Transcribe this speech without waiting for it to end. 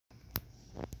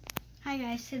Hi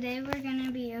guys, today we're going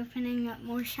to be opening up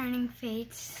more Shining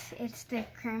Fates. It's the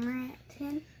Cramorant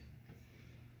tin,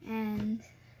 and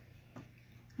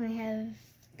we have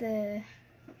the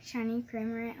shiny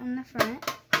Cramorant on the front.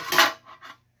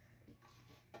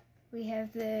 We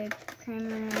have the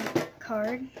Cramorant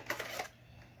card,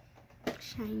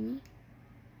 shiny.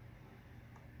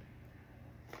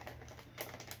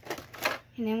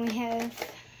 And then we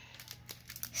have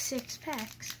 6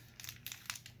 packs.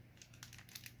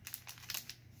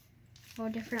 All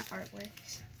different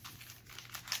artworks.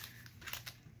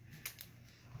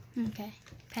 Okay,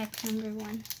 pack number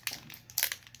 1.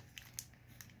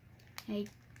 A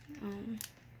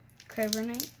Cobra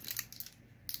Knight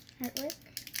artwork.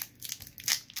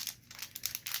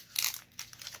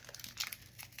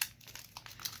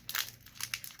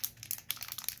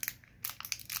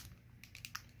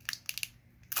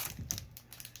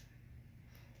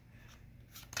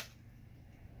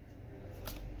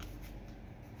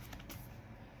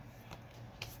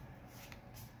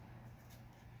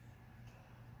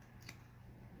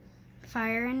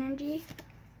 Fire Energy,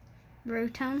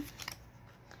 Rotom,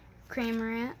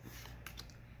 Cramorant,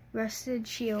 Rusted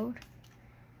Shield,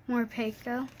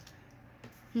 Morpeko,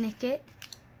 Nickit,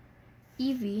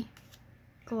 Eevee,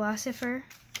 Gossifleur,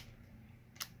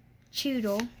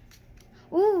 Chewtle,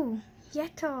 ooh,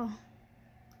 Yettle,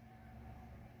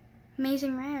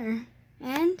 Amazing Rare,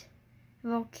 and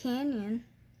Volcanion.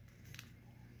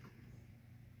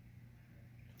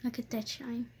 Look at that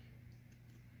shine.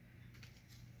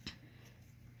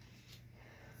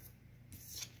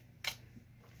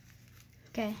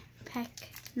 Okay, pack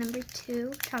number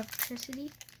 2,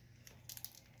 Toxtricity.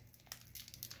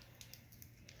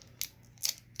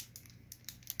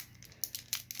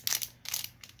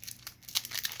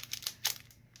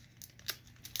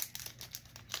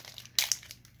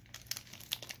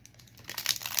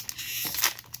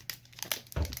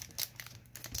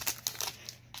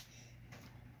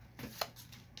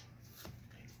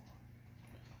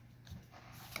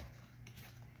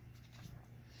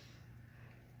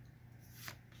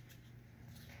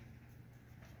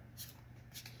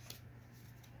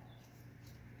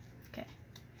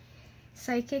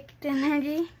 Psychic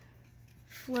Energy,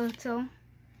 Floatzel,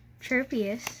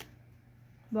 Tropius,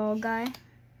 Ball Guy,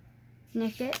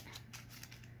 Nickit,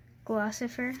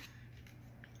 Gossifleur,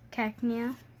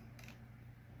 Cacnea,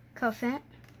 Cuffent,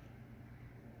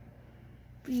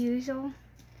 Buizel,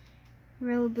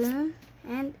 Rillaboom,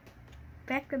 and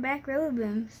back-to-back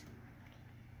Rillabooms.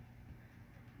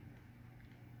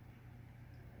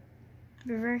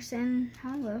 Reverse and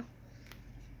Hollow.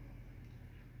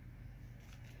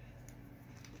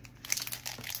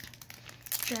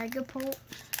 Dragapult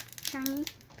shiny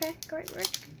pack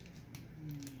artwork.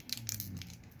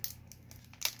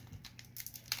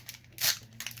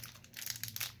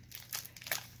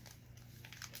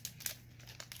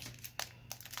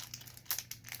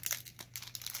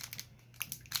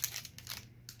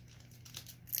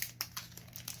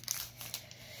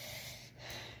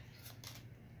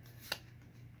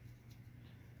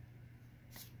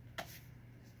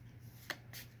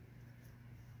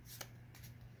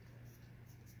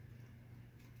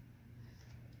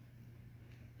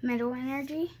 Metal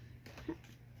Energy,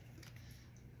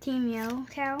 Team Yellow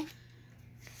Cow,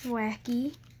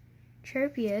 Thwackey,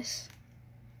 Tropius,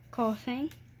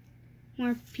 Koffing,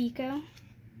 Morpeko,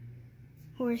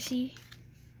 Horsey,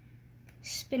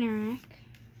 Spinarak,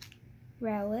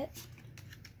 Rowlet,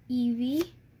 Eevee,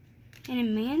 and a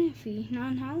Manaphy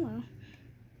non-hollow.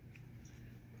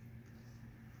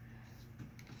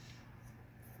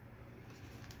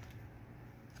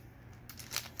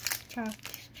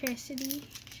 Toxtricity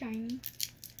shiny.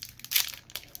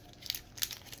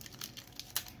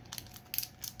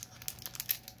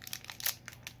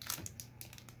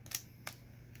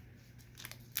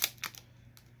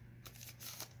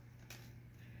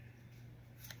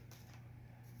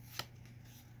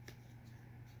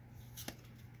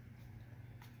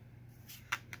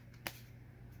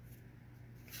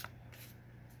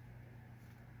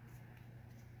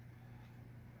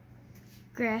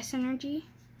 Grass Energy,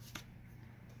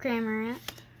 Cramorant,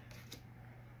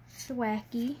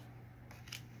 Thwackey,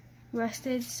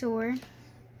 Rusted Sword,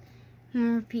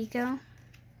 Morpeko,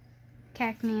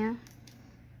 Cacnea,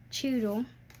 Chewtle,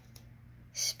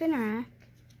 Spinarak,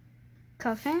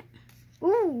 Cuffent,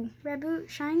 ooh, Raboot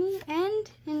shiny, and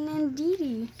an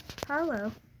Indeedee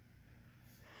hollow.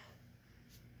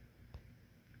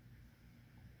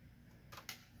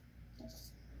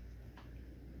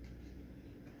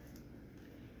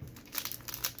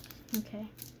 Okay,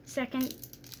 second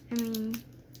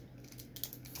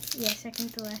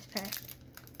to last pack.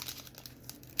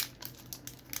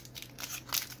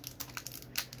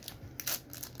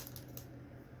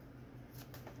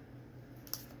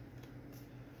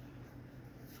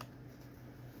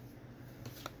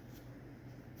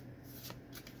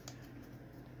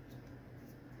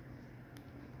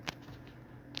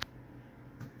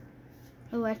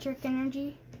 Electric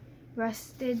Energy,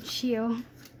 Rusted Shield,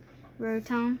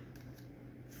 Rotom,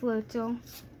 Floatzel,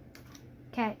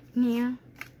 Cacnea,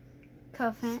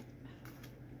 Cuffant,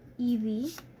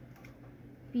 Eevee,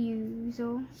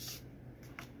 Buizel,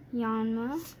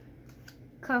 Yanma,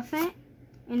 Cuffant,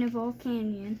 and a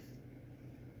Volcanion.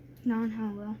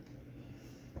 Non-holo.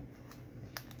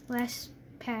 Last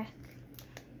pack.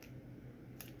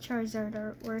 Charizard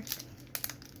artwork.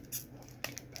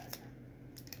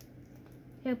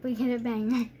 Hope we get a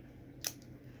banger.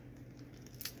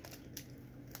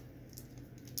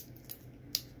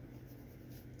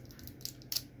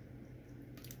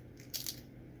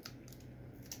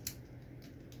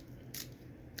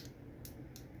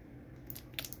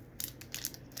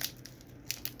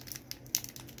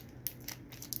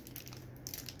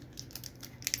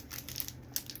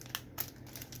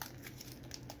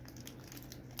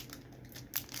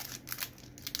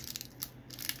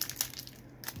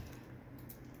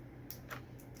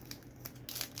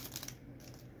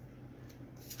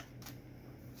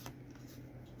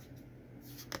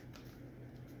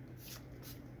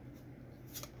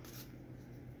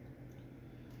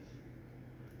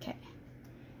 Okay.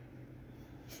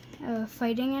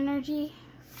 Fighting Energy,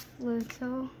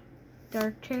 Floatzel,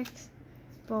 Dartrix,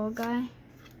 Ball Guy,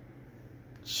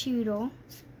 Choodle,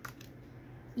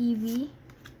 Eevee,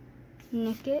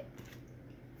 Nickit,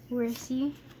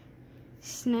 Rissy,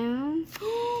 Snow,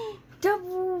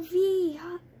 Double V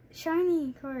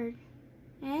shiny card,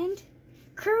 and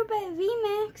Crobat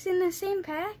VMAX in the same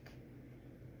pack.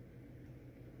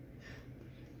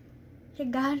 You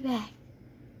got it back.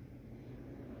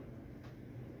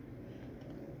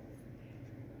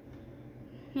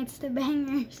 It's the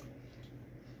bangers.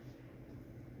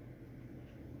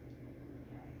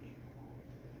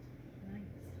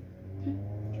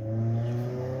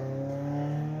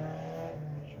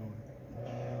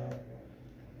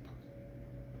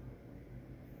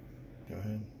 Go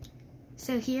ahead.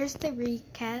 So here's the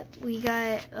recap. We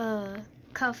got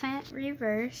Cuffant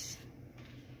Reverse,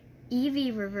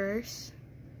 Eevee Reverse,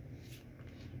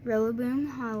 Rillaboom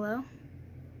Holo,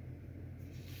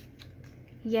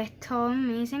 Yetol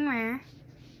Amazing Rare,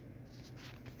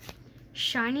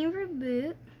 Shiny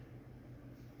Reboot,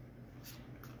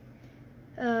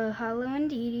 Holo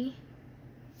Indeedee,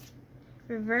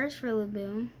 Reverse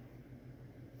Rillaboom,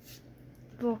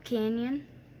 Volcanion,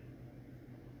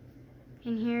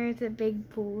 and here are the big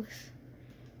pulls.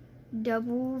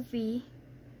 Double V,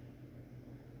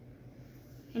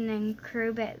 and then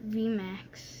Crobat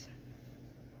VMAX.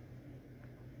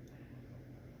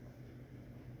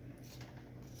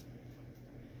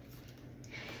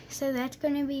 So that's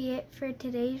going to be it for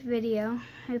today's video.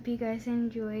 Hope you guys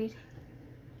enjoyed.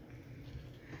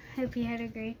 Hope you had a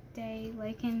great day.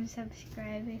 Like and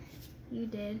subscribe if you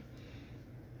did.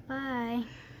 Bye.